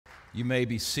You may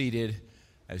be seated.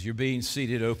 As you're being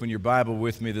seated, open your Bible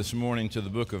with me this morning to the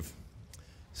book of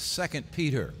 2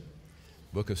 Peter.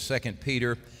 Book of 2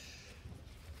 Peter.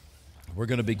 We're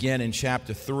going to begin in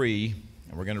chapter 3,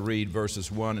 and we're going to read verses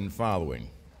 1 and following.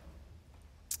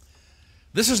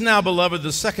 This is now, beloved,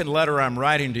 the second letter I'm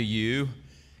writing to you,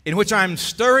 in which I'm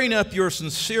stirring up your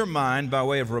sincere mind by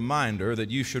way of reminder that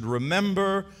you should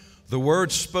remember the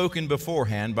words spoken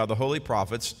beforehand by the holy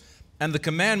prophets and the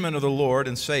commandment of the Lord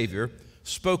and Savior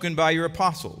spoken by your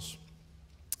apostles.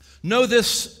 Know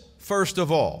this first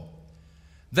of all,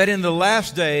 that in the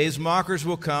last days mockers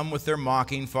will come with their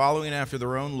mocking, following after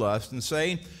their own lust, and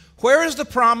saying, "Where is the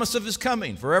promise of his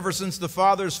coming? For ever since the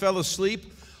fathers fell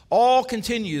asleep, all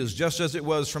continues just as it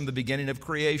was from the beginning of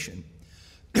creation."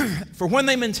 For when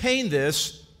they maintain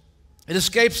this, it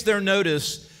escapes their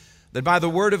notice that by the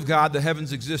word of God the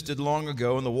heavens existed long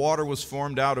ago, and the water was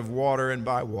formed out of water and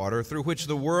by water, through which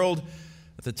the world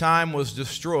at the time was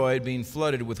destroyed, being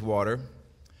flooded with water.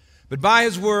 But by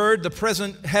his word the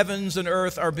present heavens and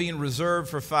earth are being reserved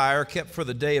for fire, kept for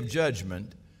the day of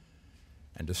judgment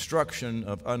and destruction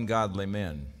of ungodly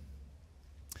men.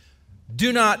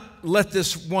 Do not let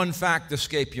this one fact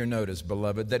escape your notice,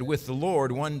 beloved, that with the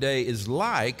Lord 1 day is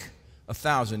like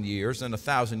 1,000 years, and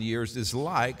 1,000 years is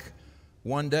like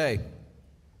 1 day.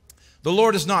 The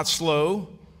Lord is not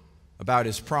slow about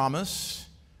his promise,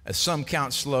 as some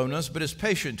count slowness, but is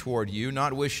patient toward you,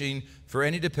 not wishing for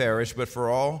any to perish, but for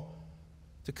all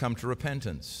to come to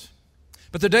repentance.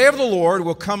 But the day of the Lord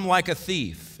will come like a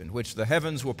thief, in which the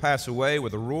heavens will pass away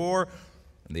with a roar,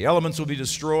 and the elements will be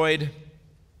destroyed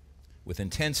with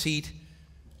intense heat,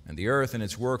 and the earth and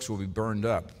its works will be burned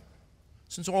up.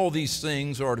 Since all these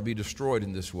things are to be destroyed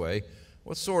in this way,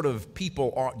 what sort of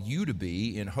people ought you to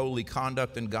be in holy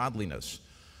conduct and godliness,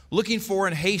 looking for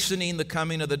and hastening the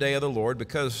coming of the day of the Lord,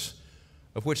 because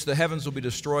of which the heavens will be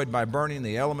destroyed by burning,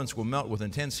 the elements will melt with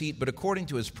intense heat, but according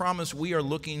to his promise we are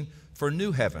looking for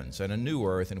new heavens and a new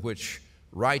earth in which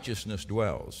righteousness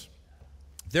dwells.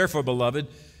 Therefore, beloved,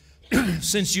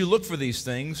 since you look for these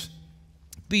things,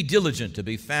 be diligent to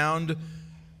be found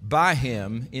by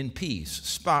him in peace,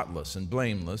 spotless and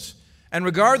blameless, and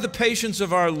regard the patience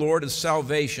of our Lord as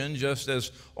salvation, just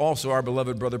as also our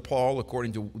beloved brother Paul,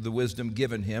 according to the wisdom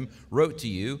given him, wrote to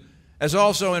you, as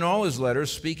also in all his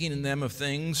letters, speaking in them of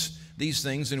these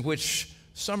things in which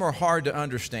some are hard to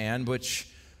understand, which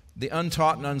the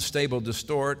untaught and unstable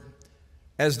distort,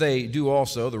 as they do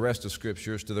also the rest of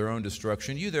Scriptures to their own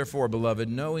destruction. You therefore, beloved,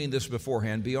 knowing this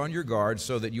beforehand, be on your guard,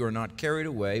 so that you are not carried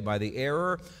away by the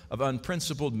error of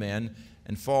unprincipled men,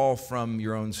 and fall from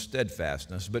your own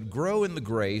steadfastness, but grow in the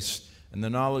grace and the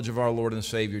knowledge of our Lord and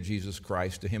Savior Jesus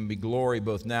Christ. To him be glory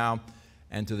both now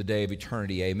and to the day of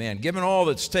eternity. Amen. Given all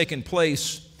that's taken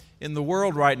place in the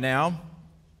world right now,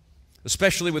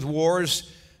 especially with wars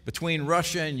between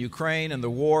Russia and Ukraine and the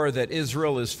war that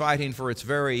Israel is fighting for its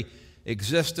very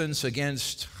existence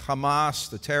against Hamas,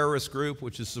 the terrorist group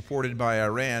which is supported by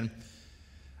Iran,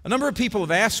 a number of people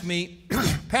have asked me,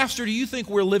 "Pastor, do you think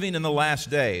we're living in the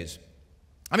last days?"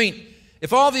 I mean,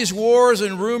 if all these wars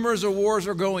and rumors of wars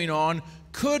are going on,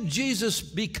 could Jesus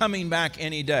be coming back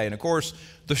any day? And of course,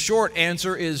 the short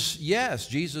answer is yes,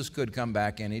 Jesus could come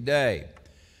back any day.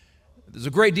 There's a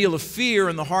great deal of fear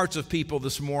in the hearts of people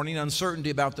this morning, uncertainty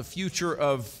about the future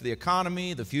of the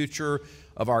economy, the future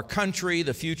of our country,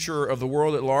 the future of the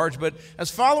world at large. But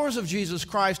as followers of Jesus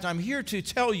Christ, I'm here to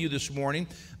tell you this morning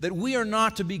that we are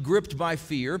not to be gripped by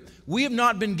fear. We have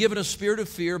not been given a spirit of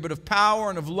fear, but of power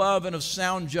and of love and of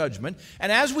sound judgment.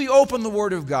 And as we open the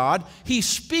Word of God, He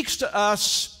speaks to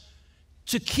us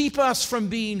to keep us from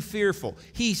being fearful.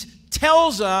 He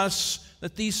tells us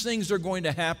that these things are going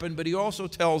to happen, but He also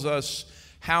tells us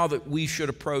how that we should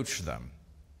approach them.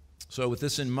 So with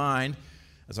this in mind,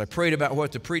 as I prayed about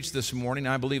what to preach this morning,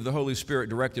 I believe the Holy Spirit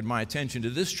directed my attention to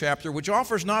this chapter, which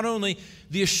offers not only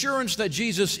the assurance that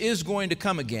Jesus is going to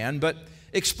come again, but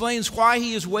explains why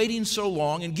He is waiting so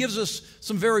long and gives us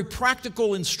some very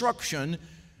practical instruction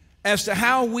as to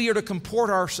how we are to comport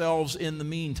ourselves in the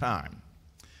meantime.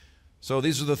 So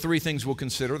these are the three things we'll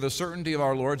consider: the certainty of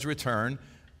our Lord's return,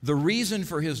 the reason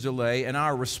for His delay, and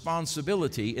our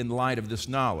responsibility in light of this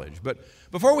knowledge. But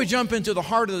before we jump into the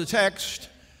heart of the text,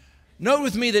 note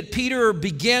with me that Peter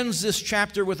begins this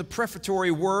chapter with a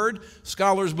prefatory word.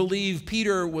 Scholars believe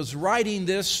Peter was writing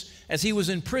this as he was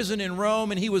in prison in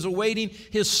Rome and he was awaiting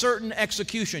his certain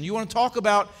execution. You want to talk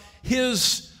about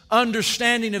his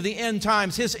understanding of the end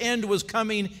times. His end was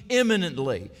coming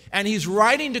imminently. And he's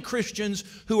writing to Christians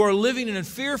who are living in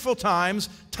fearful times,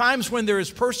 times when there is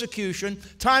persecution,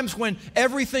 times when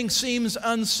everything seems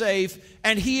unsafe,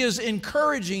 and he is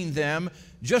encouraging them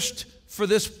just for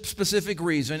this specific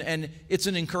reason, and it's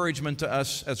an encouragement to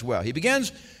us as well. He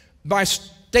begins by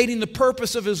stating the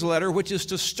purpose of his letter, which is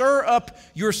to stir up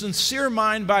your sincere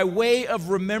mind by way of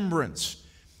remembrance.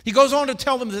 He goes on to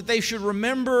tell them that they should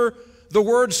remember the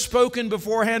words spoken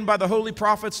beforehand by the holy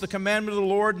prophets, the commandment of the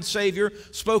Lord and Savior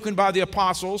spoken by the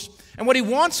apostles. And what he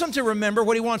wants them to remember,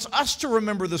 what he wants us to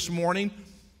remember this morning,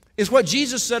 is what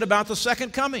Jesus said about the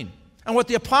second coming, and what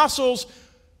the apostles,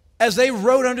 as they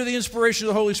wrote under the inspiration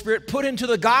of the Holy Spirit, put into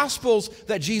the Gospels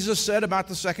that Jesus said about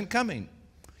the second coming.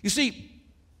 You see,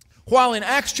 while in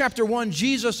Acts chapter 1,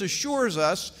 Jesus assures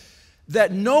us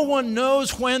that no one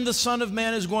knows when the Son of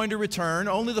Man is going to return,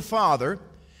 only the Father,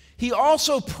 he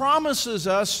also promises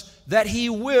us that he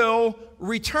will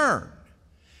return.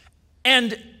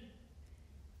 And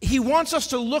he wants us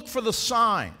to look for the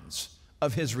signs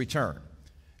of his return.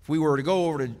 If we were to go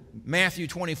over to Matthew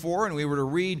 24 and we were to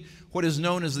read what is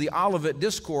known as the Olivet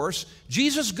Discourse,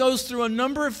 Jesus goes through a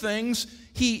number of things.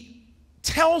 He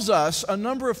tells us a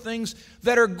number of things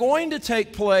that are going to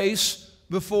take place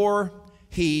before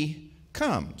he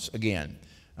comes again.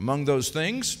 Among those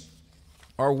things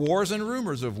are wars and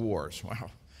rumors of wars.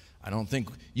 Wow. I don't think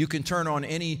you can turn on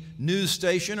any news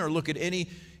station or look at any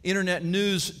internet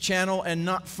news channel and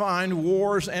not find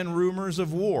wars and rumors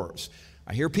of wars.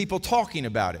 I hear people talking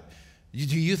about it.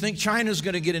 Do you think China's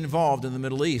going to get involved in the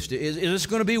Middle East? Is this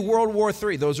going to be World War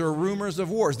III? Those are rumors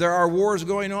of wars. There are wars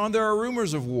going on. There are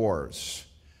rumors of wars.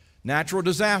 Natural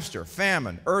disaster,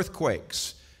 famine,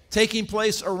 earthquakes taking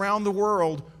place around the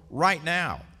world right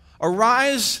now. A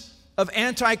rise of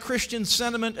anti-Christian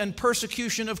sentiment and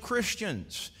persecution of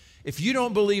Christians. If you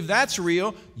don't believe that's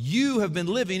real, you have been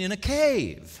living in a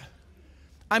cave.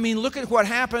 I mean, look at what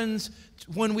happens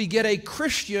when we get a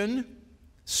Christian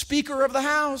Speaker of the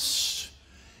House.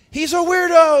 He's a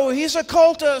weirdo, he's a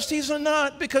cultist, he's a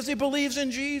nut because he believes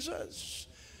in Jesus.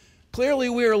 Clearly,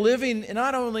 we are living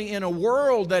not only in a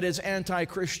world that is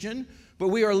anti-Christian, but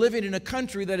we are living in a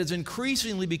country that is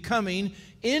increasingly becoming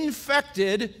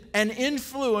infected and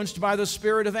influenced by the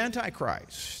spirit of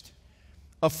Antichrist.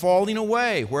 A falling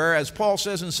away, where, as Paul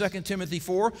says in 2 Timothy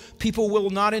 4, people will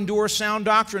not endure sound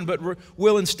doctrine, but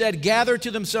will instead gather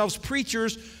to themselves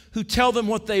preachers who tell them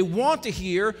what they want to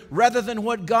hear rather than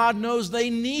what God knows they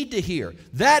need to hear.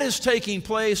 That is taking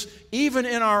place even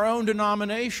in our own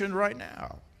denomination right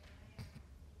now.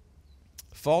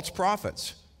 False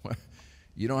prophets.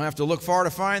 You don't have to look far to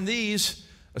find these,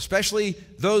 especially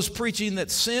those preaching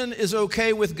that sin is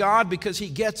okay with God because he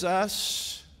gets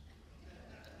us,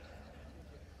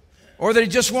 or that he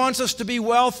just wants us to be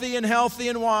wealthy and healthy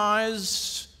and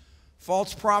wise.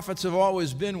 False prophets have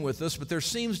always been with us, but there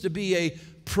seems to be a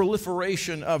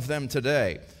proliferation of them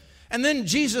today. And then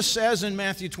Jesus says in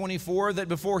Matthew 24 that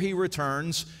before he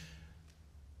returns,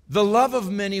 the love of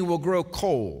many will grow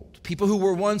cold. People who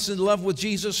were once in love with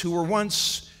Jesus, who were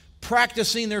once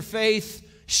practicing their faith,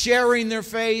 sharing their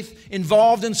faith,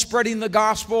 involved in spreading the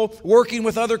gospel, working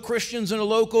with other Christians in a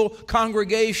local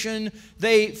congregation,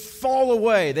 they fall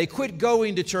away. They quit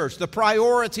going to church. The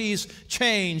priorities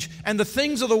change, and the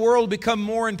things of the world become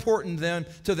more important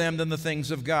to them than the things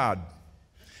of God.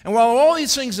 And while all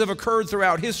these things have occurred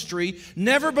throughout history,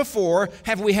 never before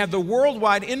have we had the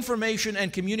worldwide information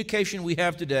and communication we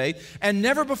have today, and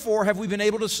never before have we been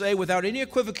able to say without any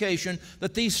equivocation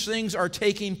that these things are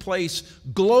taking place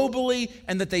globally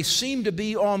and that they seem to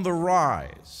be on the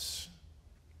rise.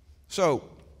 So,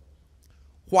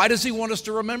 why does he want us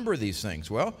to remember these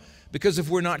things? Well, because if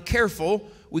we're not careful,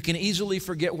 we can easily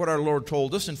forget what our Lord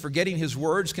told us, and forgetting his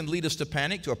words can lead us to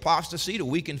panic, to apostasy, to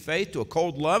weakened faith, to a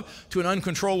cold love, to an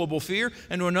uncontrollable fear,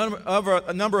 and to a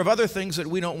number of other things that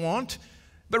we don't want.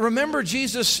 But remember,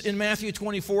 Jesus in Matthew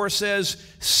 24 says,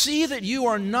 "See that you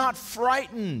are not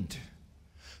frightened,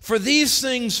 for these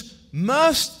things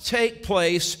must take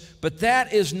place, but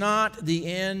that is not the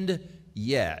end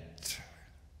yet."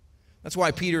 That's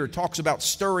why Peter talks about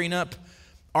stirring up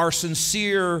our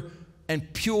sincere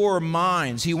and pure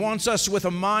minds. He wants us with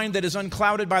a mind that is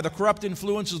unclouded by the corrupt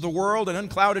influences of the world and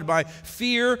unclouded by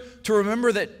fear to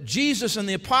remember that Jesus and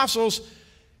the apostles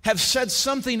have said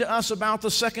something to us about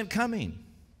the second coming.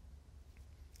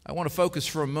 I want to focus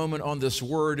for a moment on this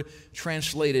word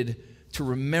translated to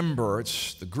remember.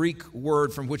 It's the Greek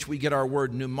word from which we get our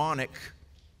word mnemonic.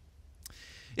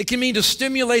 It can mean to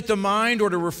stimulate the mind or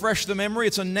to refresh the memory.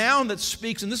 It's a noun that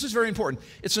speaks, and this is very important,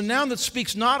 it's a noun that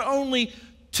speaks not only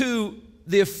to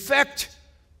the effect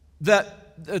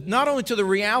that, not only to the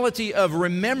reality of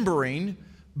remembering,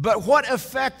 but what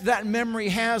effect that memory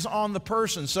has on the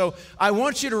person. So I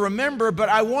want you to remember, but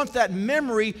I want that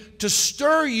memory to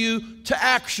stir you to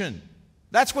action.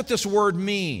 That's what this word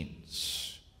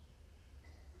means.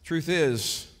 It's Truth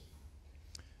is,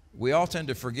 we all tend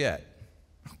to forget.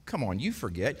 Come on, you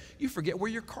forget. You forget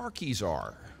where your car keys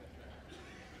are.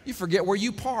 You forget where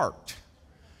you parked.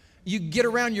 You get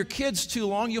around your kids too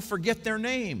long, you'll forget their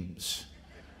names.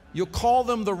 You'll call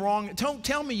them the wrong. Don't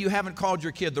tell me you haven't called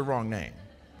your kid the wrong name.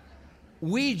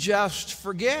 We just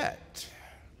forget.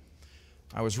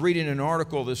 I was reading an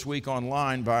article this week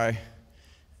online by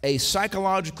a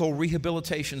psychological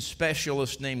rehabilitation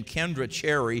specialist named Kendra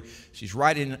Cherry. She's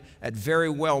writing at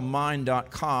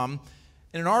verywellmind.com.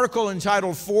 In an article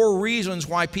entitled 4 Reasons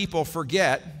Why People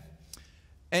Forget.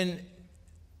 And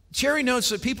Cherry notes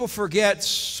that people forget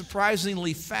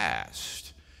surprisingly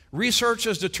fast. Research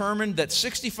has determined that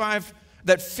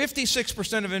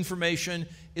 56% of information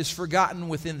is forgotten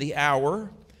within the hour,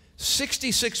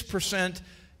 66%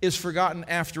 is forgotten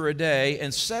after a day,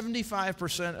 and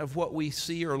 75% of what we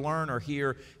see or learn or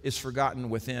hear is forgotten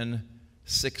within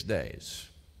 6 days.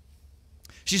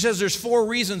 She says there's 4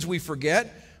 reasons we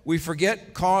forget. We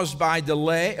forget caused by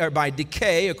delay or by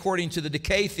decay. According to the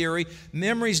decay theory,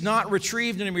 memories not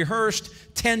retrieved and rehearsed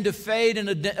tend to fade and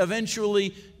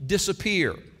eventually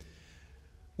disappear.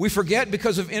 We forget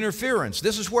because of interference.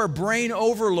 This is where brain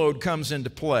overload comes into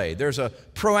play. There's a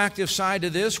proactive side to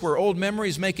this where old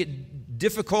memories make it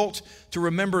difficult to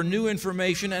remember new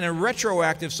information, and a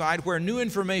retroactive side where new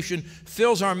information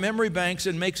fills our memory banks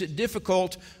and makes it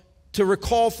difficult to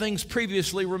recall things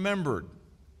previously remembered.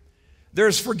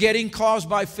 There's forgetting caused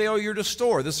by failure to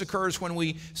store. This occurs when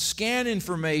we scan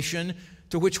information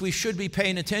to which we should be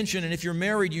paying attention, and if you're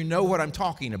married, you know what I'm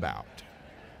talking about.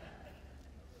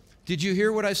 Did you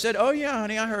hear what I said? Oh yeah,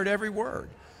 honey, I heard every word.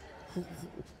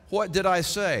 What did I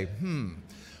say?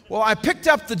 Well, I picked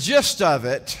up the gist of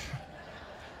it.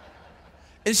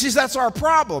 And she says that's our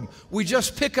problem. We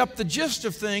just pick up the gist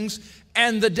of things,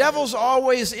 and the devil's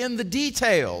always in the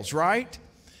details, right?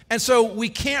 And so we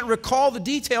can't recall the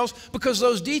details because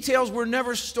those details were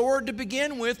never stored to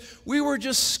begin with. We were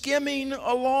just skimming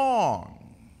along.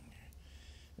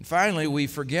 And finally, we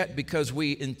forget because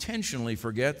we intentionally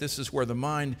forget. This is where the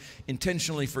mind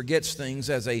intentionally forgets things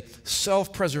as a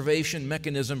self-preservation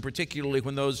mechanism, particularly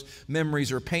when those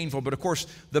memories are painful. But of course,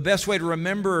 the best way to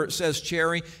remember, says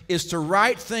Cherry, is to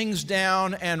write things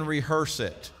down and rehearse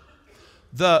it.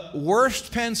 The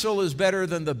worst pencil is better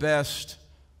than the best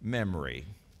memory.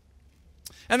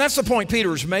 And that's the point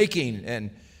Peter's making. And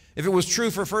if it was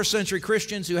true for first century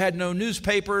Christians who had no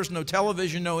newspapers, no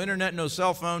television, no internet, no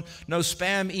cell phone, no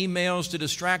spam emails to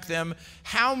distract them,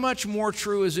 how much more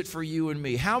true is it for you and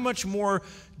me? How much more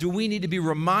do we need to be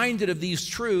reminded of these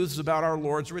truths about our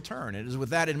Lord's return? It is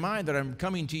with that in mind that I'm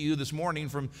coming to you this morning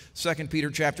from 2 Peter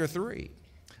chapter 3.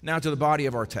 Now to the body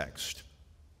of our text.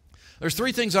 There's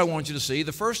 3 things I want you to see.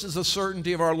 The first is the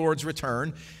certainty of our Lord's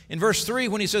return. In verse 3,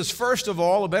 when he says, first of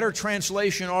all, a better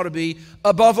translation ought to be,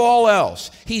 above all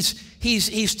else.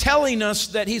 He's telling us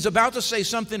that he's about to say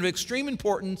something of extreme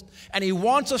importance, and he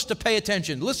wants us to pay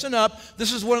attention. Listen up.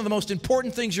 This is one of the most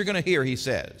important things you're going to hear, he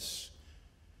says.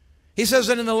 He says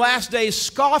that in the last days,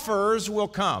 scoffers will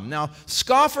come. Now,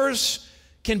 scoffers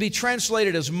can be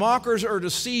translated as mockers or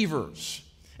deceivers.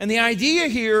 And the idea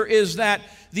here is that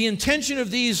the intention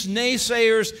of these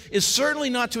naysayers is certainly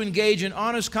not to engage in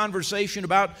honest conversation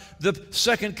about the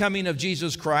second coming of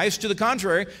Jesus Christ. To the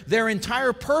contrary, their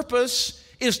entire purpose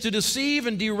is to deceive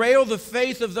and derail the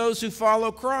faith of those who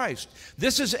follow Christ.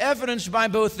 This is evidenced by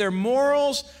both their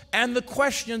morals and the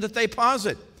question that they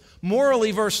posit. Morally,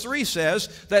 verse 3 says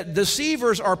that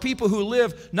deceivers are people who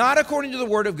live not according to the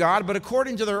Word of God, but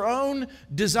according to their own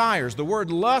desires. The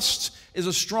word lust is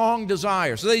a strong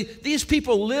desire. So these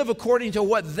people live according to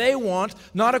what they want,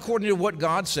 not according to what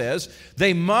God says.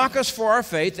 They mock us for our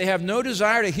faith. They have no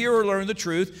desire to hear or learn the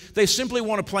truth. They simply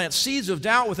want to plant seeds of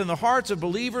doubt within the hearts of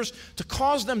believers to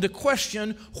cause them to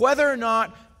question whether or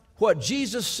not what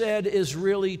Jesus said is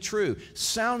really true.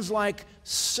 Sounds like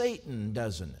Satan,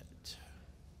 doesn't it?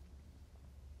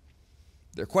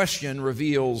 Their question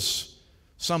reveals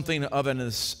something of an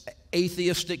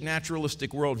atheistic,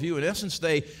 naturalistic worldview. In essence,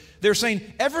 they're saying,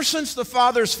 ever since the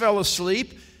fathers fell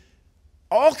asleep,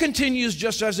 all continues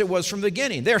just as it was from the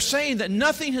beginning. They're saying that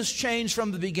nothing has changed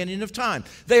from the beginning of time.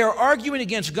 They are arguing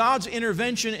against God's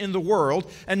intervention in the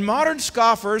world, and modern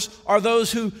scoffers are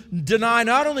those who deny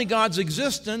not only God's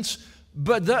existence,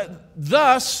 but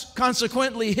thus,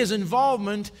 consequently, his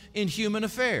involvement in human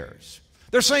affairs.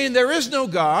 They're saying there is no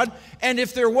God, and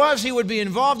if there was, he would be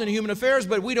involved in human affairs,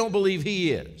 but we don't believe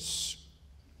he is.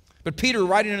 But Peter,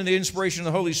 writing under the inspiration of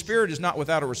the Holy Spirit, is not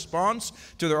without a response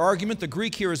to their argument. The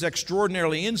Greek here is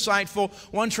extraordinarily insightful.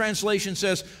 One translation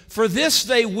says, "For this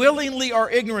they willingly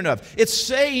are ignorant of." It's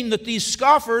saying that these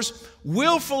scoffers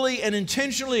willfully and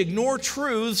intentionally ignore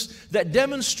truths that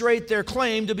demonstrate their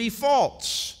claim to be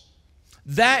false.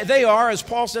 That they are, as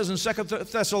Paul says in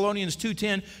 2 Thessalonians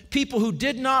 2:10, people who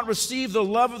did not receive the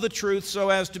love of the truth so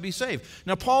as to be saved.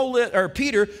 Now,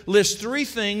 Peter lists three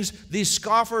things these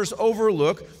scoffers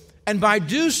overlook, and by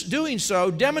doing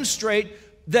so, demonstrate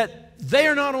that they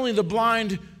are not only the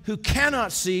blind who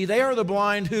cannot see, they are the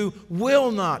blind who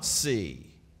will not see.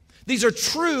 These are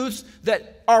truths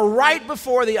that are right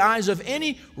before the eyes of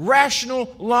any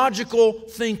rational, logical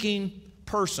thinking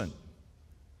person.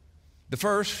 The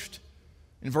first,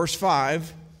 in verse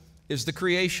 5, is the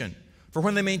creation. For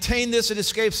when they maintain this, it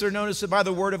escapes their notice that by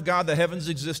the word of God the heavens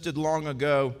existed long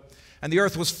ago, and the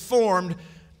earth was formed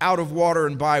out of water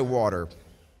and by water.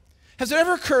 Has it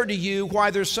ever occurred to you why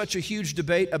there's such a huge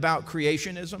debate about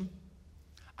creationism?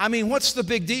 I mean, what's the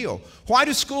big deal? Why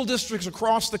do school districts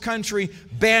across the country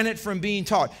ban it from being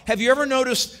taught? Have you ever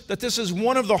noticed that this is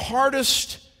one of the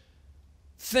hardest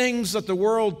things that the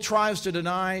world tries to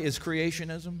deny is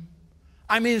creationism?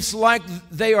 I mean, it's like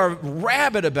they are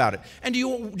rabid about it. And do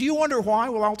you wonder why?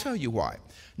 Well, I'll tell you why.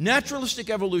 Naturalistic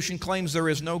evolution claims there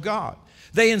is no God.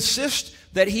 They insist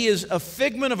that he is a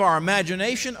figment of our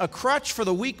imagination, a crutch for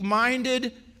the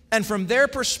weak-minded, and from their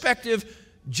perspective,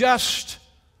 just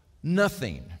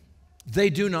nothing. They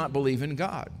do not believe in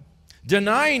God.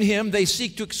 Denying him, they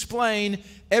seek to explain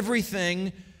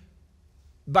everything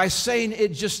by saying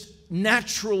it just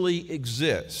naturally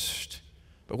exists.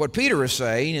 But what Peter is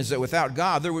saying is that without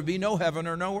God, there would be no heaven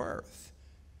or no earth.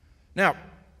 Now,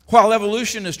 while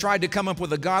evolution has tried to come up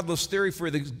with a godless theory for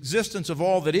the existence of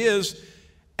all that is,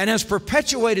 and has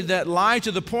perpetuated that lie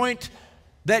to the point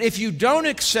that if you don't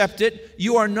accept it,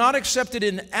 you are not accepted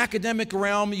in the academic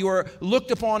realm, you are looked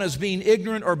upon as being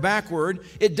ignorant or backward,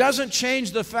 it doesn't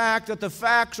change the fact that the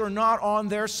facts are not on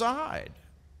their side.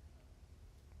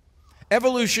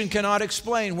 Evolution cannot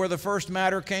explain where the first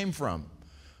matter came from.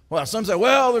 Well, some say,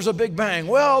 well, there's a Big Bang.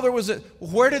 Well,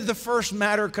 where did the first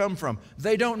matter come from?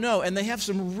 They don't know, and they have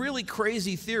some really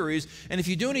crazy theories. And if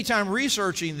you do any time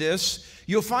researching this,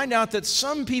 you'll find out that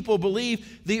some people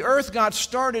believe the earth got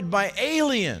started by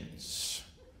aliens.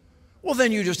 Well,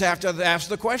 then you just have to ask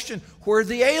the question, where did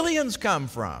the aliens come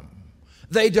from?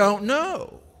 They don't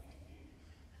know.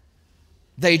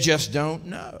 They just don't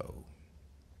know.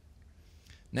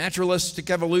 Naturalistic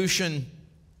evolution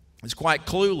is quite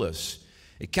clueless.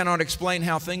 It cannot explain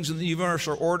how things in the universe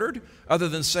are ordered, other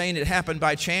than saying it happened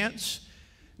by chance.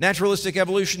 Naturalistic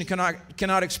evolution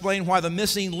cannot explain why the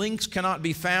missing links cannot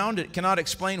be found. It cannot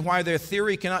explain why their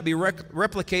theory cannot be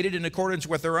replicated in accordance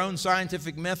with their own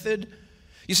scientific method.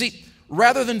 You see,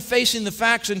 rather than facing the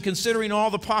facts and considering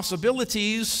all the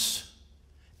possibilities,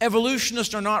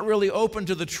 evolutionists are not really open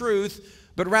to the truth,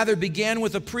 but rather begin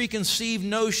with a preconceived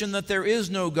notion that there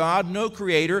is no God, no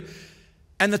creator,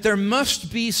 and that there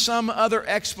must be some other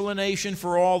explanation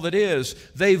for all that is.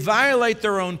 They violate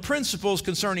their own principles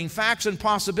concerning facts and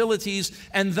possibilities,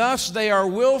 and thus they are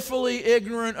willfully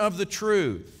ignorant of the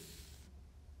truth.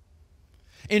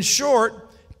 In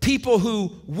short, people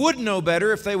who would know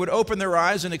better if they would open their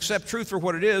eyes and accept truth for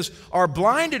what it is are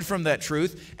blinded from that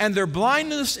truth, and their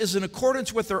blindness is in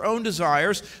accordance with their own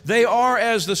desires. They are,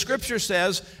 as the Scripture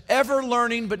says, ever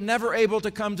learning but never able to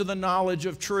come to the knowledge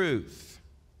of truth.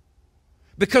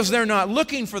 Because they're not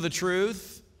looking for the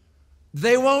truth,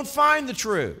 they won't find the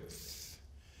truth.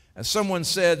 As someone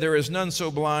said, there is none so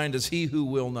blind as he who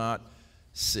will not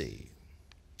see.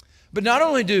 But not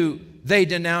only do they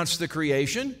denounce the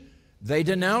creation, they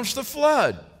denounce the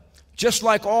flood. Just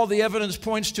like all the evidence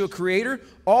points to a creator,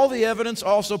 all the evidence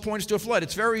also points to a flood.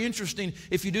 It's very interesting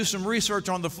if you do some research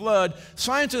on the flood.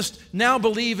 Scientists now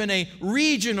believe in a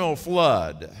regional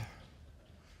flood.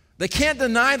 They can't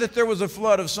deny that there was a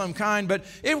flood of some kind, but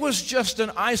it was just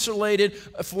an isolated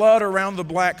flood around the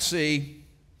Black Sea.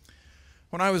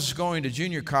 When I was going to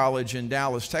junior college in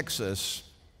Dallas, Texas,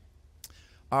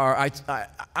 I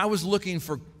was looking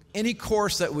for any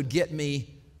course that would get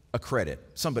me a credit.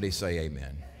 Somebody say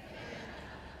amen.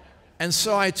 And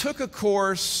so I took a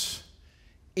course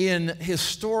in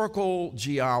historical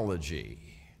geology,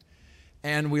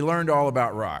 and we learned all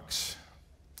about rocks.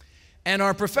 And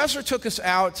our professor took us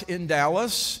out in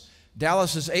Dallas.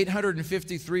 Dallas is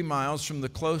 853 miles from the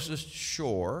closest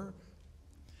shore.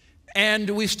 And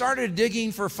we started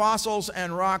digging for fossils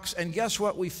and rocks, and guess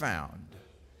what we found?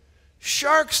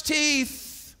 Shark's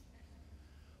teeth.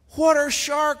 what are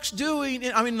sharks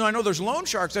doing? I mean, I know there's loan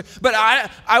sharks there, but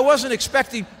I wasn't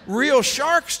expecting real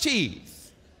shark's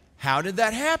teeth. How did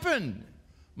that happen?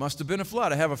 Must have been a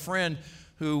flood. I have a friend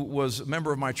who was a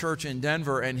member of my church in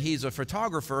Denver, and he's a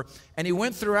photographer, and he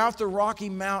went throughout the Rocky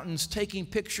Mountains taking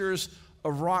pictures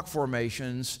of rock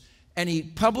formations, and he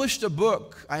published a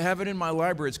book. I have it in my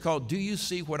library. It's called Do You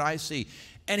See What I See?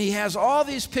 And he has all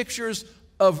these pictures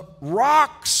of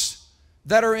rocks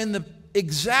that are in the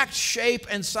exact shape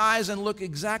and size and look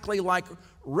exactly like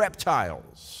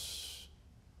reptiles.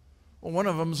 Well, one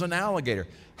of them is an alligator.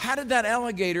 How did that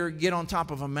alligator get on top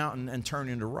of a mountain and turn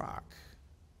into rock?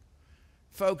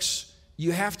 Folks,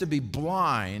 you have to be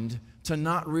blind to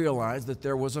not realize that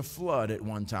there was a flood at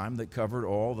one time that covered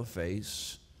all the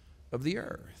face of the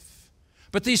earth.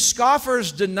 But these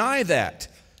scoffers deny that.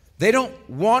 They don't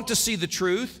want to see the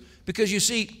truth because, you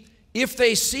see, if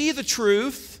they see the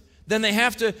truth, then they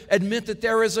have to admit that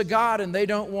there is a God, and they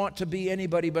don't want to be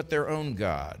anybody but their own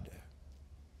God.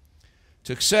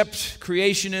 To accept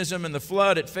creationism and the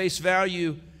flood at face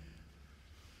value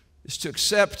is to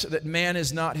accept that man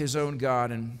is not his own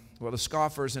God. And, well, the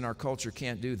scoffers in our culture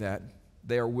can't do that.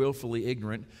 They are willfully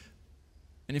ignorant.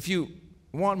 And if you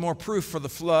want more proof for the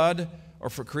flood or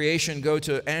for creation, go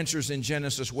to Answers in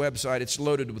Genesis website. It's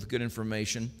loaded with good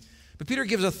information. But Peter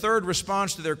gives a third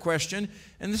response to their question,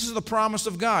 and this is the promise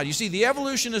of God. You see, the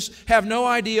evolutionists have no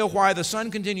idea why the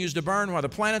sun continues to burn, why the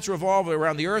planets revolve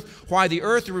around the earth, why the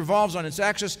earth revolves on its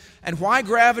axis, and why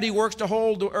gravity works to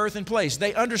hold the earth in place.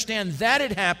 They understand that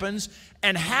it happens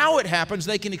and how it happens.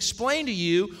 They can explain to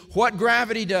you what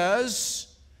gravity does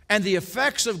and the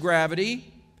effects of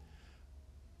gravity.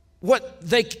 What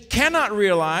they cannot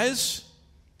realize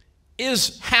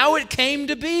is how it came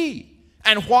to be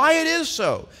and why it is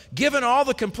so. Given all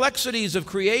the complexities of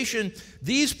creation,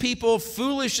 these people,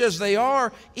 foolish as they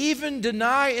are, even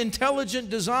deny intelligent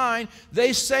design.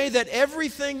 They say that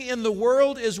everything in the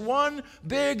world is one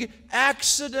big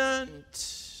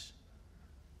accident.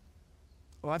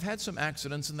 Well, I've had some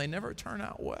accidents and they never turn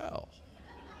out well.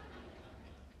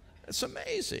 It's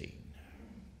amazing.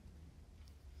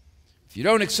 If you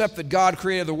don't accept that God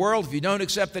created the world, if you don't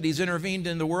accept that He's intervened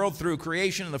in the world through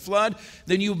creation and the flood,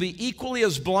 then you'll be equally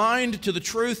as blind to the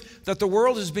truth that the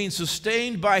world is being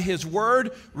sustained by His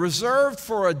Word, reserved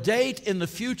for a date in the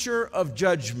future of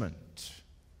judgment.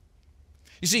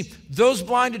 You see, those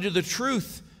blinded to the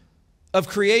truth of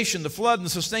creation, the flood, and the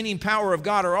sustaining power of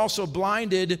God are also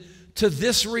blinded to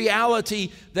this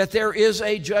reality that there is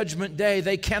a judgment day.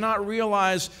 They cannot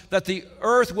realize that the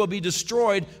earth will be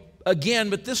destroyed again,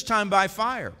 but this time by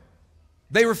fire.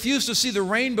 They refuse to see the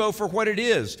rainbow for what it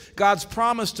is, God's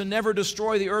promise to never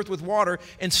destroy the earth with water.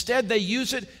 Instead, they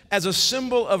use it as a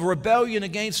symbol of rebellion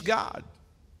against God.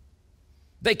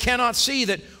 They cannot see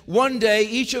that one day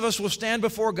each of us will stand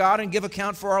before God and give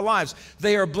account for our lives.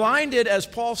 They are blinded, as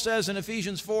Paul says in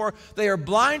Ephesians 4, they are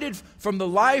blinded from the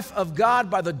life of God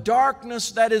by the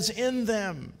darkness that is in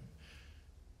them.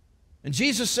 And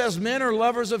Jesus says men are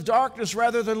lovers of darkness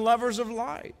rather than lovers of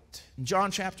light in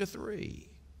John chapter 3.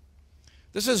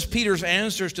 This is Peter's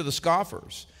answers to the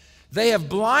scoffers. They have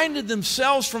blinded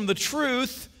themselves from the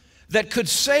truth that could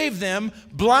save them,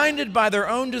 blinded by their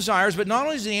own desires. But not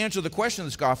only does he answer the question of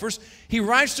the scoffers, he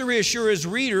writes to reassure his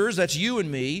readers, that's you and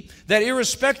me, that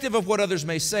irrespective of what others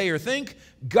may say or think,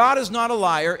 God is not a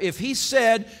liar. If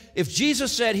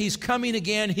Jesus said He's coming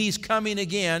again, He's coming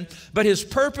again. But His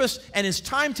purpose and His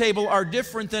timetable are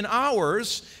different than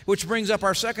ours, which brings up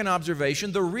our second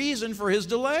observation, the reason for His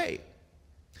delay.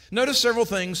 Notice several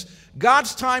things.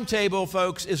 God's timetable,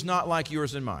 folks, is not like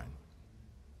yours and mine.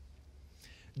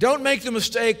 Don't make the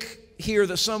mistake here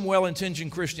that some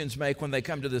well-intentioned Christians make when they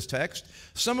come to this text.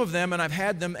 Some of them, and I've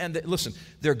had them, and listen,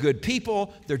 they're good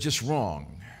people, they're just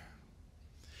wrong.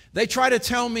 They try to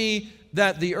tell me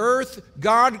that the earth,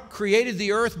 God created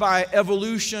the earth by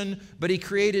evolution, but He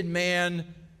created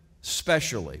man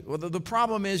specially. Well, the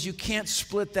problem is you can't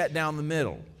split that down the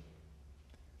middle.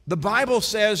 The Bible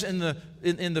says in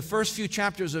the first few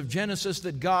chapters of Genesis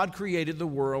that God created the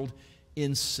world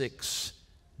in 6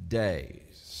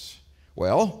 days.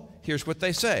 Well, here's what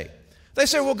they say. They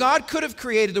say, well, God could have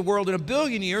created the world in 1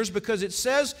 billion years because it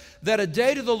says that a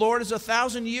day to the Lord is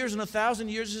 1,000 years and 1,000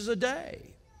 years is a day.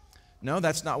 No,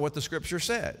 that's not what the Scripture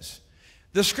says.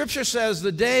 The Scripture says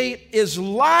the day is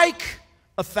like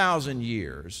 1,000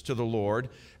 years to the Lord,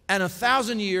 and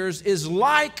 1,000 years is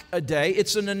like a day.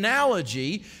 It's an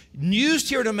analogy used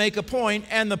here to make a point,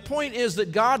 and the point is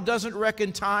that God doesn't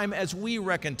reckon time as we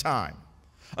reckon time.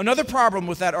 Another problem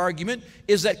with that argument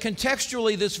is that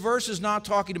contextually this verse is not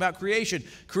talking about creation.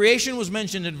 Creation was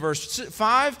mentioned in verse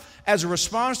 5 as a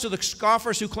response to the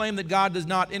scoffers who claim that God does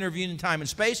not intervene in time and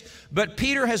space, but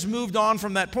Peter has moved on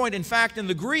from that point. In fact, in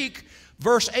the Greek,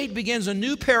 verse 8 begins a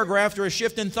new paragraph or a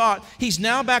shift in thought. He's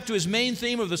now back to his main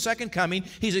theme of the second coming.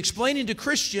 He's explaining to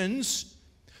Christians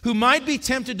who might be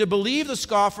tempted to believe the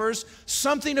scoffers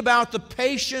something about the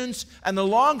patience and the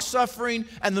long-suffering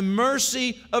and the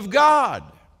mercy of God.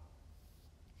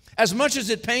 As much as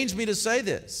it pains me to say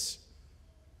this,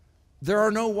 there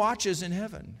are no watches in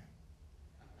heaven.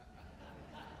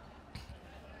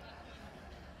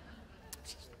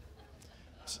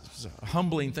 It's a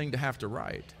humbling thing to have to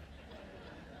write.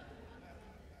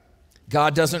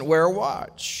 God doesn't wear a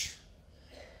watch.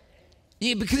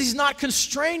 Because He's not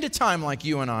constrained to time like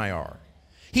you and I are.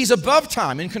 He's above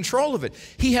time, in control of it.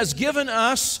 He has given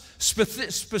us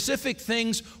specific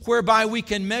things whereby we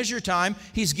can measure time.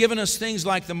 He's given us things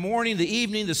like the morning, the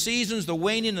evening, the seasons, the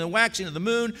waning and the waxing of the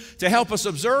moon to help us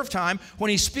observe time.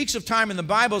 When He speaks of time in the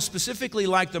Bible, specifically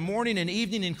like the morning and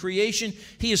evening in creation,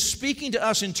 He is speaking to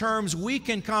us in terms we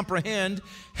can comprehend,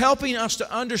 helping us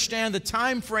to understand the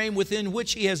time frame within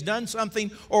which He has done something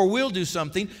or will do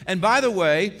something. And by the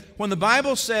way, when the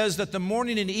Bible says that the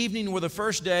morning and evening were the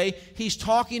first day, He's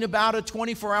talking about a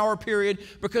 24-hour period,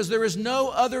 because there is no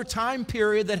other time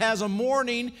period that has a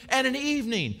morning and an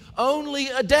evening, only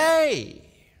a day.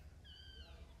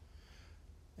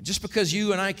 Just because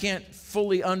you and I can't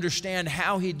fully understand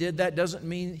how He did that doesn't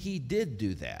mean He did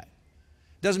do that.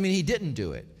 Doesn't mean He didn't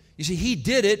do it. You see, He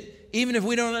did it even if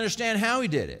we don't understand how He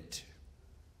did it.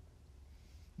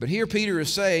 But here Peter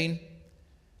is saying,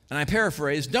 and I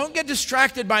paraphrase, don't get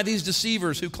distracted by these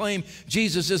deceivers who claim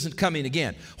Jesus isn't coming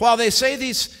again. While they say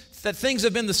that things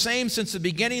have been the same since the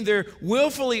beginning, they're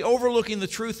willfully overlooking the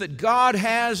truth that God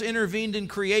has intervened in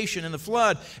creation in the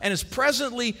flood and is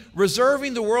presently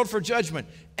reserving the world for judgment.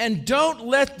 And don't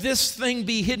let this thing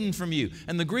be hidden from you.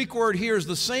 And the Greek word here is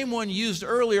the same one used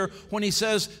earlier when he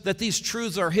says that these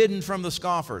truths are hidden from the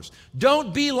scoffers.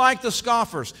 Don't be like the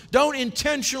scoffers. Don't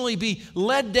intentionally be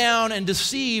led down and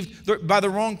deceived by the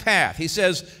wrong path. He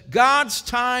says God's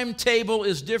timetable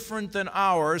is different than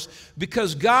ours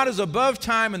because God is above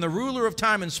time and the ruler of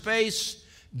time and space.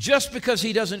 Just because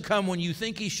He doesn't come when you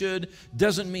think He should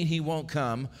doesn't mean He won't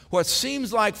come. What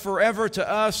seems like forever to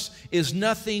us is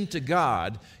nothing to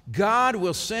God. God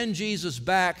will send Jesus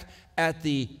back at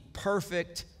the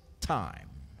perfect time,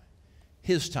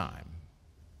 His time.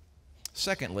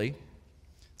 Secondly,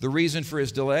 the reason for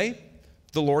His delay,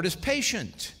 the Lord is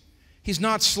patient. He's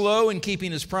not slow in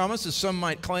keeping His promise, as some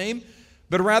might claim,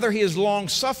 but rather He is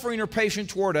long-suffering or patient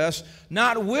toward us,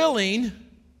 not willing,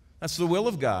 that's the will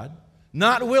of God,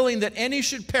 not willing that any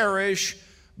should perish,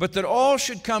 but that all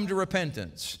should come to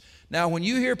repentance. Now, when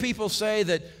you hear people say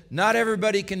that not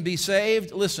everybody can be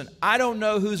saved, listen, I don't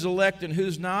know who's elect and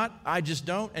who's not. I just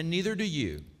don't, and neither do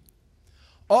you.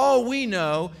 All we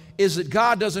know is that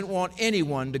God doesn't want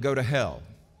anyone to go to hell.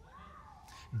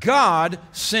 God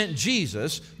sent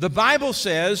Jesus. The Bible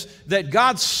says that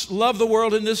God loved the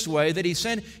world in this way, that He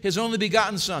sent His only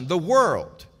begotten Son, the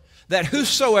world, that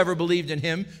whosoever believed in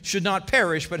Him should not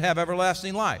perish but have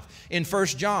everlasting life. In 1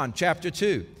 John chapter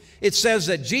 2, it says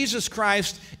that Jesus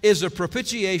Christ is a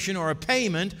propitiation or a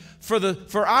payment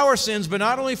for our sins, but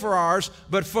not only for ours,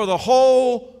 but for the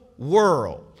whole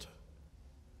world.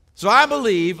 So I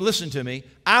believe, listen to me,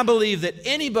 I believe that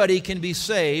anybody can be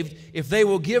saved if they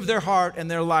will give their heart and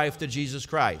their life to Jesus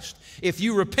Christ. If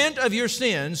you repent of your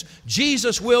sins,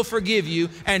 Jesus will forgive you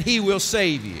and He will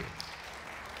save you.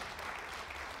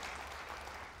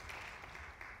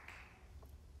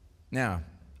 Now,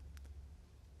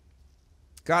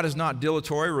 God is not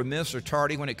dilatory, remiss, or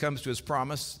tardy when it comes to His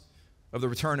promise of the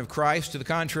return of Christ. To the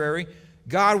contrary,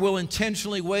 God will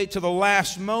intentionally wait to the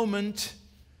last moment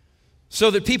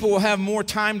so that people will have more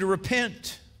time to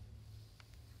repent.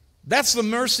 That's the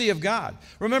mercy of God.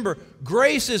 Remember,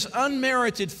 grace is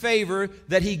unmerited favor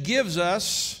that He gives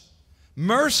us.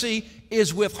 Mercy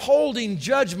is withholding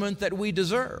judgment that we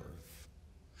deserve.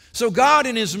 So God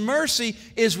in His mercy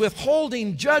is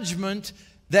withholding judgment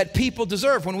that people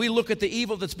deserve. When we look at the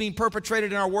evil that's being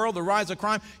perpetrated in our world, the rise of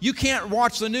crime, you can't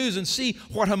watch the news and see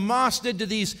what Hamas did to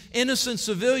these innocent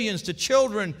civilians, to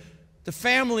children, to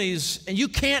families, and you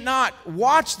can't not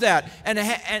watch that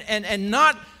and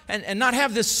not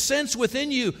have this sense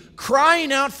within you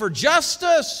crying out for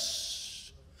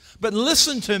justice. But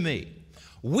listen to me.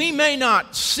 We may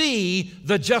not see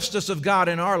the justice of God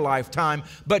in our lifetime,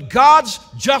 but God's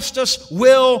justice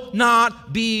will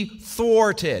not be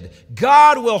thwarted.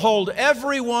 God will hold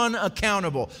everyone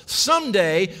accountable.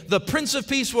 Someday, the Prince of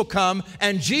Peace will come,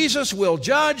 and Jesus will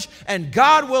judge, and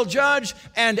God will judge,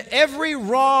 and every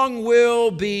wrong will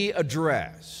be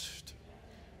addressed.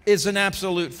 It's an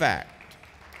absolute fact.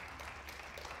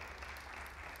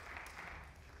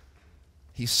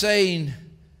 He's saying,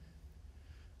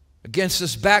 against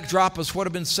this backdrop of what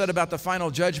had been said about the final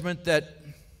judgment, that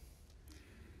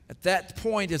at that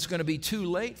point it's going to be too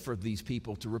late for these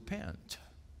people to repent.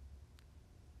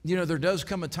 You know, there does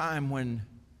come a time when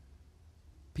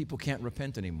people can't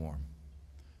repent anymore.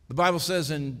 The Bible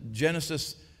says in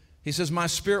Genesis, He says, my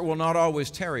spirit will not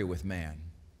always tarry with man.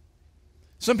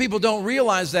 Some people don't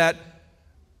realize that,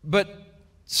 but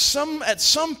at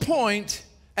some point,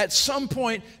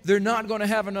 they're not going to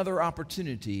have another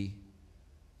opportunity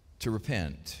to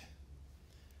repent.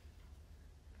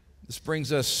 This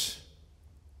brings us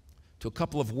to a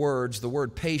couple of words. The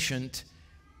word patient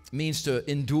means to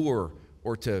endure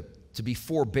or to be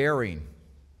forbearing.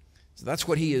 So that's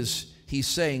what he's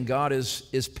saying. God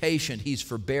is patient. He's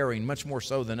forbearing, much more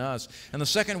so than us. And the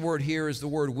second word here is the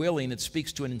word willing. It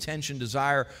speaks to an intention,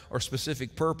 desire, or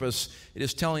specific purpose. It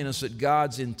is telling us that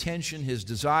God's intention, His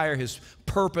desire, His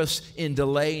purpose in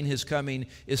delaying His coming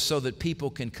is so that people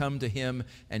can come to Him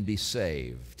and be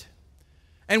saved.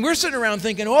 And we're sitting around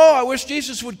thinking, oh, I wish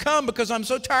Jesus would come because I'm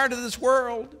so tired of this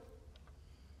world.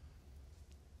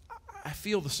 I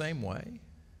feel the same way.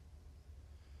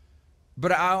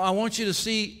 But I want you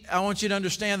to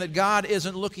understand that God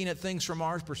isn't looking at things from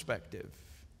our perspective.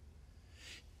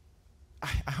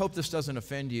 I hope this doesn't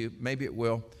offend you. Maybe it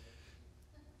will.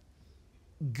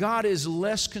 God is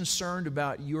less concerned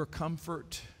about your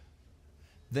comfort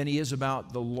than He is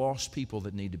about the lost people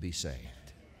that need to be saved.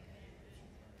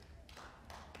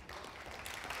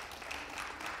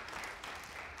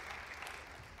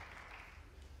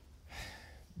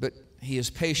 But He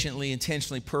is patiently,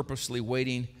 intentionally, purposely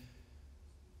waiting.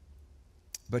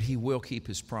 But He will keep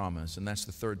His promise. And that's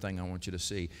the third thing I want you to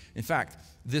see. In fact,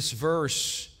 this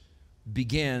verse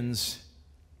begins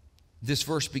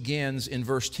in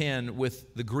verse 10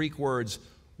 with the Greek words,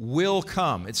 will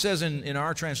come. It says in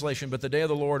our translation, but the day of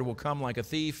the Lord will come like a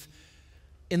thief.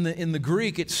 In the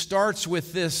Greek, it starts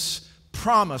with this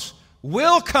promise,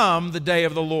 will come the day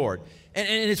of the Lord. And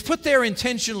it's put there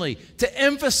intentionally to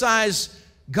emphasize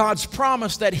God's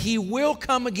promise that He will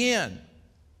come again.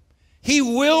 He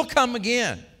will come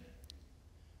again.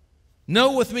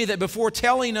 Know with me that before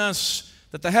telling us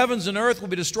that the heavens and earth will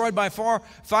be destroyed by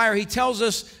fire, He tells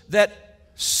us that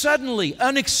suddenly,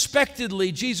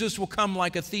 unexpectedly, Jesus will come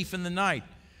like a thief in the night.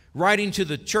 Writing to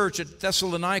the church at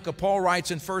Thessalonica, Paul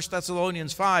writes in 1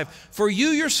 Thessalonians 5, for you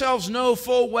yourselves know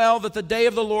full well that the day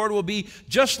of the Lord will be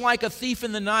just like a thief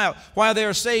in the night. While they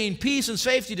are saying peace and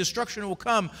safety, destruction will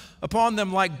come upon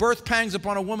them like birth pangs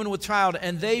upon a woman with child,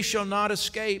 and they shall not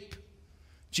escape.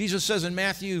 Jesus says in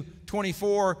Matthew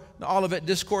 24, the Olivet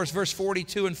Discourse, verse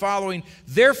 42 and following,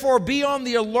 therefore be on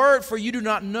the alert, for you do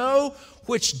not know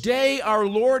which day our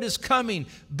Lord is coming.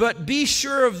 But be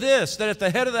sure of this, that if the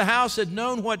head of the house had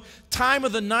known what time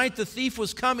of the night the thief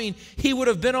was coming, he would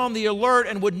have been on the alert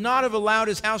and would not have allowed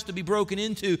his house to be broken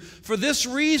into. For this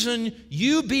reason,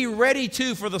 you be ready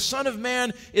too, for the Son of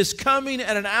Man is coming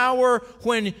at an hour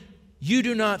when you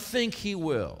do not think He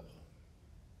will.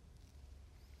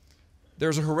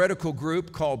 There's a heretical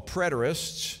group called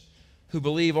preterists who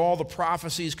believe all the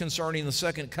prophecies concerning the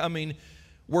second coming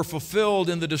were fulfilled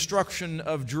in the destruction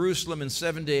of Jerusalem in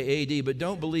 70 A.D., but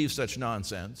don't believe such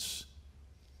nonsense.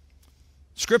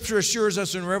 Scripture assures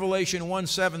us in Revelation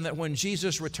 1:7 that when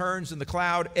Jesus returns in the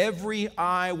cloud, every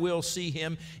eye will see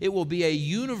Him. It will be a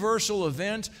universal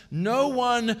event. No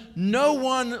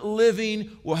one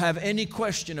living will have any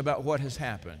question about what has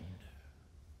happened.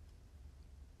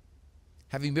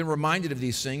 Having been reminded of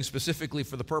these things, specifically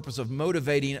for the purpose of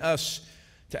motivating us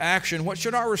to action, what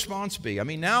should our response be? I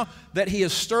mean, now that He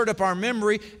has stirred up our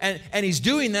memory, and He's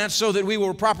doing that so that we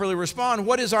will properly respond,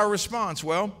 what is our response?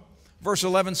 Well, verse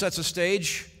 11 sets a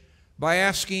stage by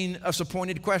asking us a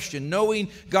pointed question. Knowing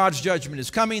God's judgment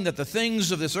is coming, that the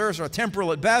things of this earth are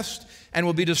temporal at best and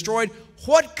will be destroyed,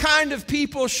 what kind of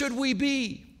people should we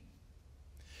be?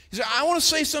 I want to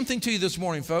say something to you this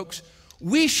morning, folks.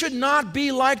 We should not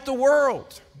be like the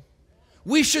world.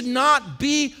 We should not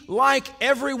be like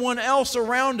everyone else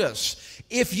around us.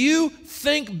 If you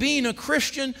think being a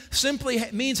Christian simply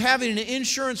means having an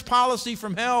insurance policy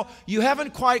from hell, you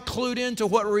haven't quite clued into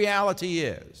what reality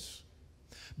is.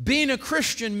 Being a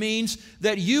Christian means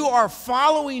that you are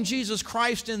following Jesus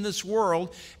Christ in this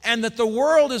world, and that the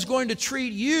world is going to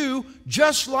treat you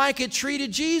just like it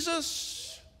treated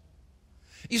Jesus.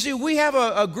 You see, we have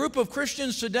a group of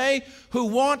Christians today who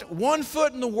want one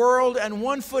foot in the world and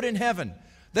one foot in heaven.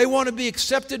 They want to be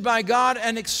accepted by God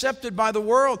and accepted by the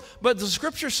world. But the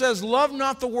Scripture says, love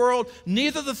not the world,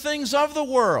 neither the things of the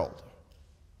world.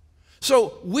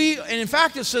 So and in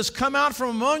fact it says, come out from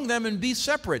among them and be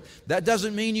separate. That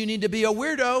doesn't mean you need to be a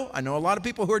weirdo. I know a lot of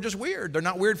people who are just weird. They're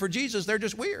not weird for Jesus, they're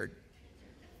just weird.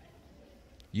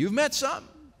 You've met some.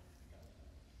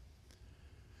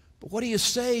 But what he is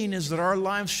saying is that our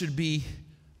lives should be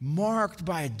marked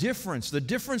by a difference, the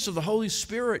difference of the Holy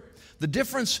Spirit, the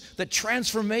difference that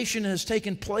transformation has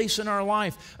taken place in our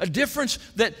life, a difference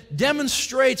that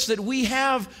demonstrates that we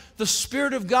have the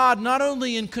Spirit of God not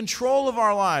only in control of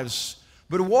our lives,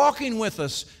 but walking with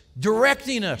us,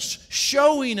 directing us,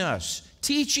 showing us,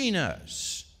 teaching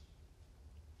us.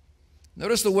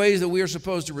 Notice the ways that we are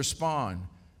supposed to respond.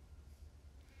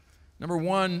 Number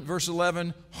 1, verse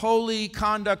 11, holy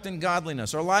conduct and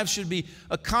godliness. Our lives should be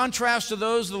a contrast to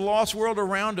those of the lost world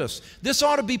around us. This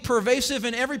ought to be pervasive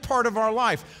in every part of our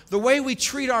life. The way we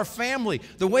treat our family,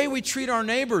 the way we treat our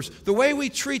neighbors, the way we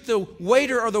treat the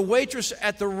waiter or the waitress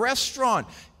at the restaurant.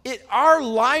 Our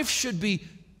life should be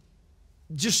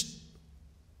just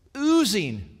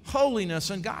oozing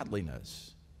holiness and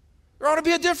godliness. There ought to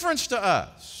be a difference to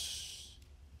us.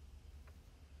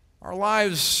 Our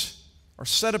lives are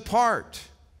set apart,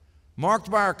 marked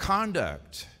by our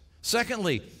conduct.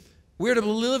 Secondly, we're to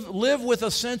live with a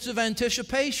sense of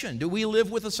anticipation. Do we live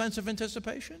with a sense of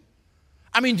anticipation?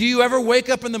 I mean, do you ever wake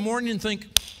up in the morning and think,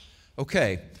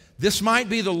 okay, this might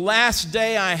be the last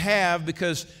day I have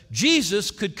because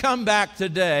Jesus could come back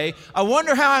today. I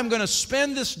wonder how I'm going to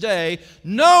spend this day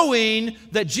knowing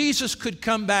that Jesus could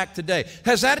come back today.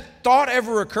 Has that thought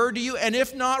ever occurred to you? And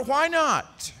if not, why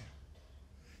not?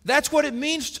 That's what it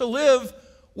means to live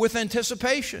with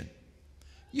anticipation.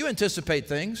 You anticipate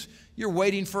things. You're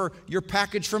waiting for your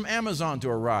package from Amazon to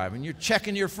arrive, and you're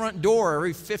checking your front door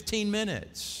every 15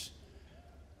 minutes.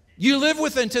 You live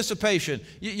with anticipation.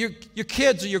 Your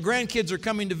kids or your grandkids are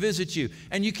coming to visit you,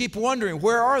 and you keep wondering,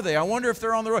 where are they? I wonder if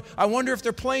they're on the road. I wonder if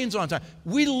their plane's on time.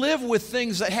 We live with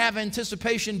things that have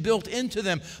anticipation built into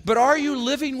them. But are you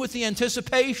living with the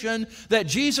anticipation that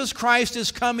Jesus Christ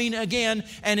is coming again,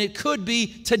 and it could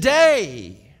be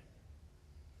today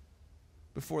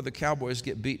before the Cowboys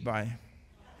get beat by...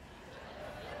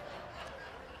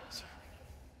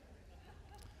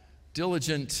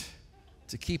 Diligent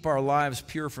to keep our lives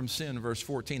pure from sin, verse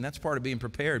 14. That's part of being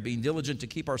prepared, being diligent to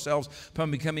keep ourselves from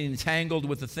becoming entangled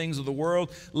with the things of the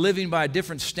world, living by a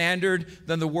different standard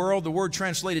than the world. The word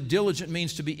translated diligent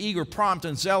means to be eager, prompt,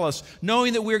 and zealous,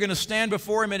 knowing that we're going to stand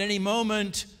before Him at any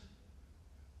moment.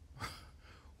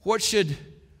 What should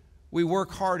we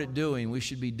work hard at doing? We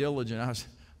should be diligent.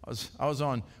 I was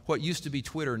on what used to be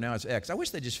Twitter, now it's X. I wish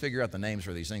they'd just figure out the names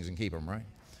for these things and keep them, right?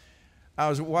 I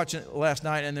was watching it last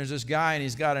night, and there's this guy, and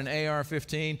he's got an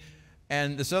AR-15,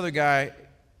 and this other guy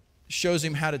shows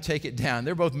him how to take it down.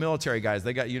 They're both military guys.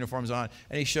 They got uniforms on,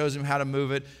 and he shows him how to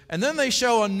move it. And then they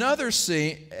show another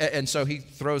scene, and so he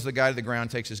throws the guy to the ground,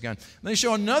 takes his gun. And they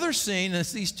show another scene, and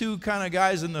it's these two kind of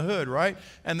guys in the hood, right?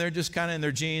 And they're just kind of in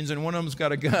their jeans, and one of them's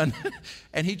got a gun,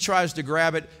 and he tries to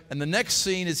grab it. And the next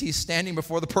scene is he's standing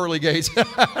before the pearly gates.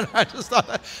 I just thought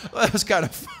that was kind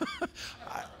of fun.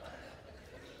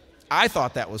 I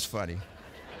thought that was funny.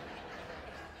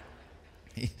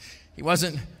 He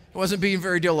wasn't being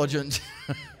very diligent.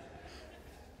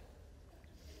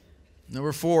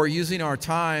 Number 4, using our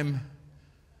time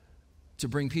to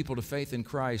bring people to faith in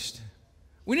Christ.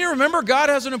 We need to remember God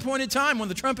has an appointed time. When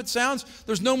the trumpet sounds,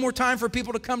 there's no more time for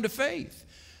people to come to faith.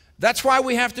 That's why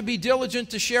we have to be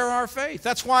diligent to share our faith.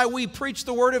 That's why we preach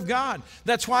the Word of God.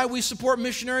 That's why we support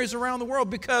missionaries around the world,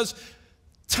 because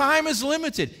time is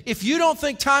limited. If you don't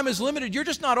think time is limited, you're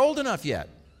just not old enough yet.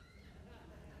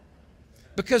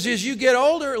 Because as you get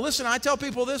older, listen, I tell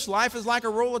people this, life is like a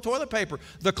roll of toilet paper.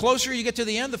 The closer you get to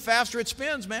the end, the faster it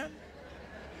spins, man.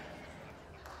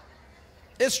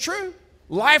 It's true.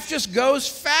 Life just goes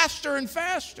faster and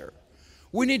faster.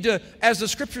 We need to, as the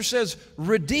Scripture says,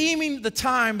 redeeming the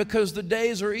time because the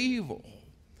days are evil.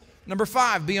 Number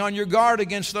 5, be on your guard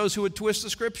against those who would twist the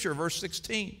Scripture, verse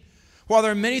 16. While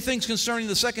there are many things concerning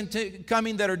the second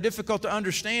coming that are difficult to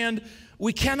understand,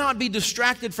 we cannot be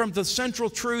distracted from the central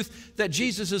truth that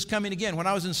Jesus is coming again. When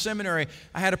I was in seminary,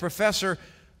 I had a professor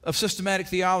of systematic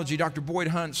theology, Dr. Boyd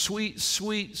Hunt,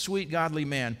 sweet, godly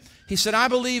man. He said, I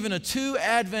believe in a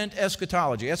 2-advent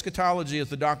eschatology. Eschatology is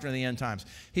the doctrine of the end times.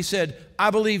 He said, I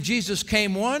believe Jesus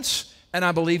came once and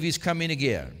I believe he's coming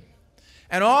again.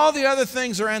 And all the other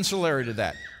things are ancillary to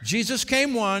that. Jesus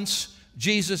came once,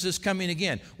 Jesus is coming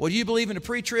again. Well, do you believe in a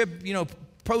pre-trib,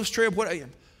 post-trib?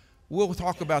 We'll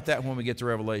talk about that when we get to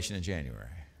Revelation in January.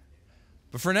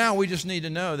 But for now, we just need to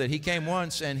know that he came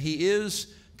once and he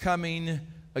is coming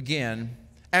again.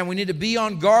 And we need to be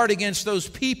on guard against those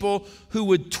people who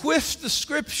would twist the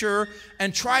Scripture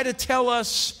and try to tell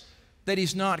us that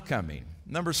he's not coming.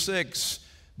 Number 6,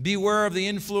 beware of the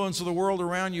influence of the world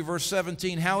around you. Verse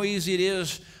 17, how easy it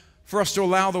is for us to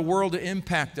allow the world to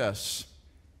impact us.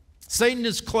 Satan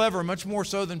is clever, much more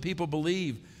so than people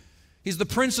believe. He's the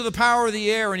prince of the power of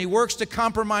the air, and he works to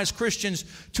compromise Christians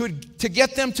to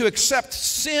get them to accept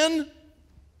sin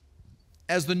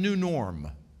as the new norm.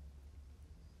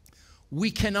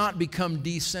 We cannot become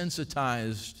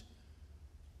desensitized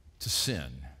to sin.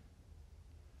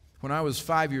 When I was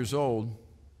 5 years old,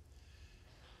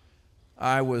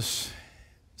 I was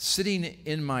sitting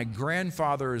in my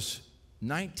grandfather's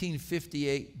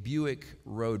 1958 Buick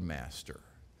Roadmaster.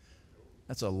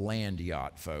 That's a land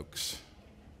yacht, folks.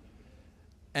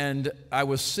 And I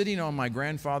was sitting on my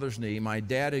grandfather's knee. My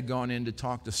dad had gone in to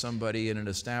talk to somebody in an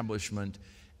establishment,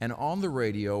 and on the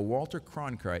radio, Walter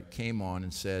Cronkite came on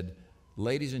and said,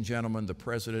 ladies and gentlemen, the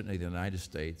President of the United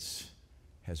States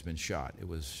has been shot. It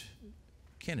was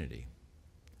Kennedy.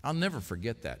 I'll never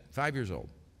forget that, 5 years old.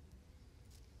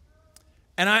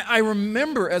 And I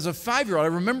remember, as a 5-year-old, I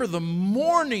remember the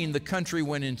mourning the country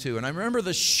went into, and I remember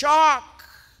the shock.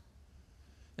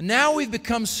 And now we've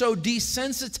become so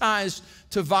desensitized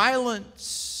to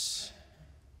violence.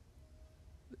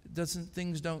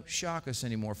 Things don't shock us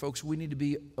anymore. Folks, we need to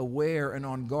be aware and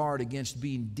on guard against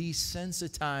being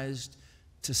desensitized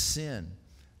to sin.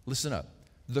 Listen up.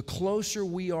 The closer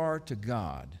we are to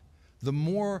God, the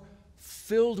more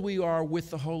filled we are with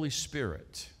the Holy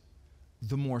Spirit,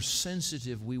 the more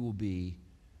sensitive we will be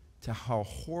to how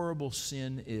horrible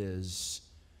sin is,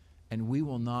 and we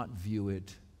will not view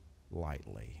it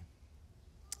lightly.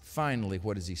 Finally,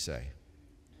 what does he say?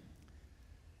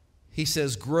 He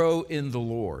says, grow in the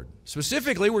Lord.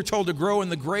 Specifically, we're told to grow in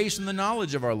the grace and the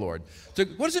knowledge of our Lord.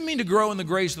 What does it mean to grow in the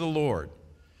grace of the Lord?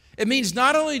 It means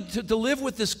not only to live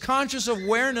with this conscious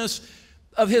awareness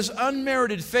of his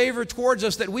unmerited favor towards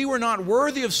us, that we were not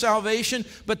worthy of salvation,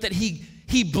 but that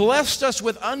he blessed us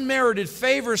with unmerited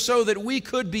favor so that we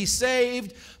could be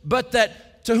saved, but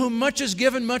that to whom much is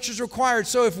given, much is required.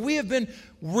 So if we have been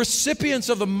recipients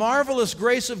of the marvelous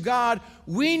grace of God,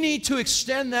 we need to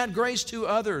extend that grace to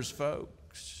others,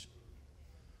 folks.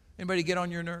 Anybody get on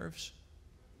your nerves?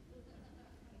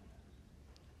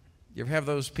 You ever have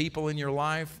those people in your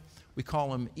life? We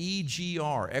call them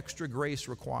EGR, extra grace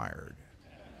required.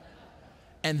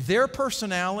 And their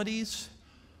personalities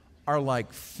are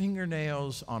like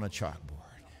fingernails on a chalkboard.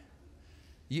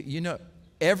 You know,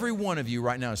 every one of you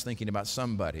right now is thinking about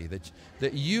somebody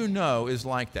that you know is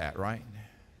like that, right?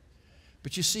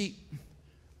 But you see,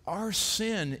 our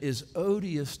sin is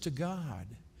odious to God,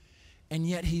 and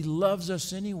yet he loves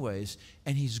us anyways,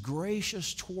 and he's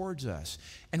gracious towards us.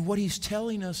 And what he's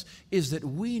telling us is that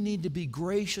we need to be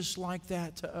gracious like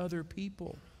that to other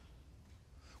people.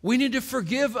 We need to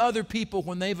forgive other people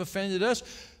when they've offended us.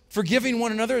 Forgiving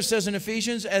one another, it says in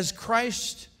Ephesians, as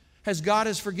God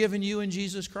has forgiven you in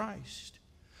Jesus Christ.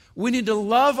 We need to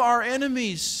love our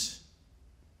enemies.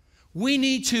 We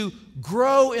need to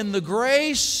grow in the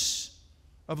grace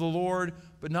of the Lord,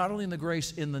 but not only in the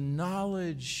grace, in the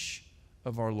knowledge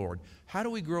of our Lord. How do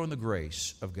we grow in the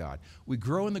grace of God? We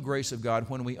grow in the grace of God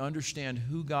when we understand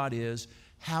who God is,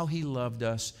 how he loved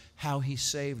us, how he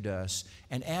saved us.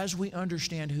 And as we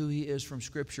understand who he is from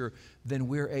Scripture, then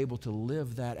we're able to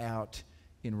live that out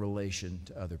in relation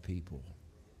to other people.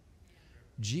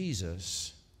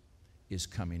 Jesus is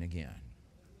coming again.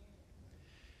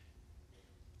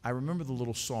 I remember the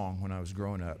little song when I was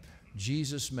growing up.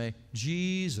 Jesus may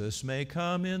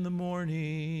come in the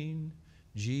morning.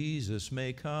 Jesus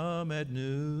may come at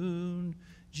noon.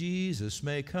 Jesus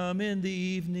may come in the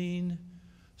evening.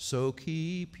 So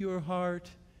keep your heart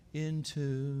in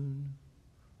tune.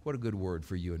 What a good word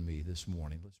for you and me this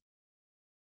morning.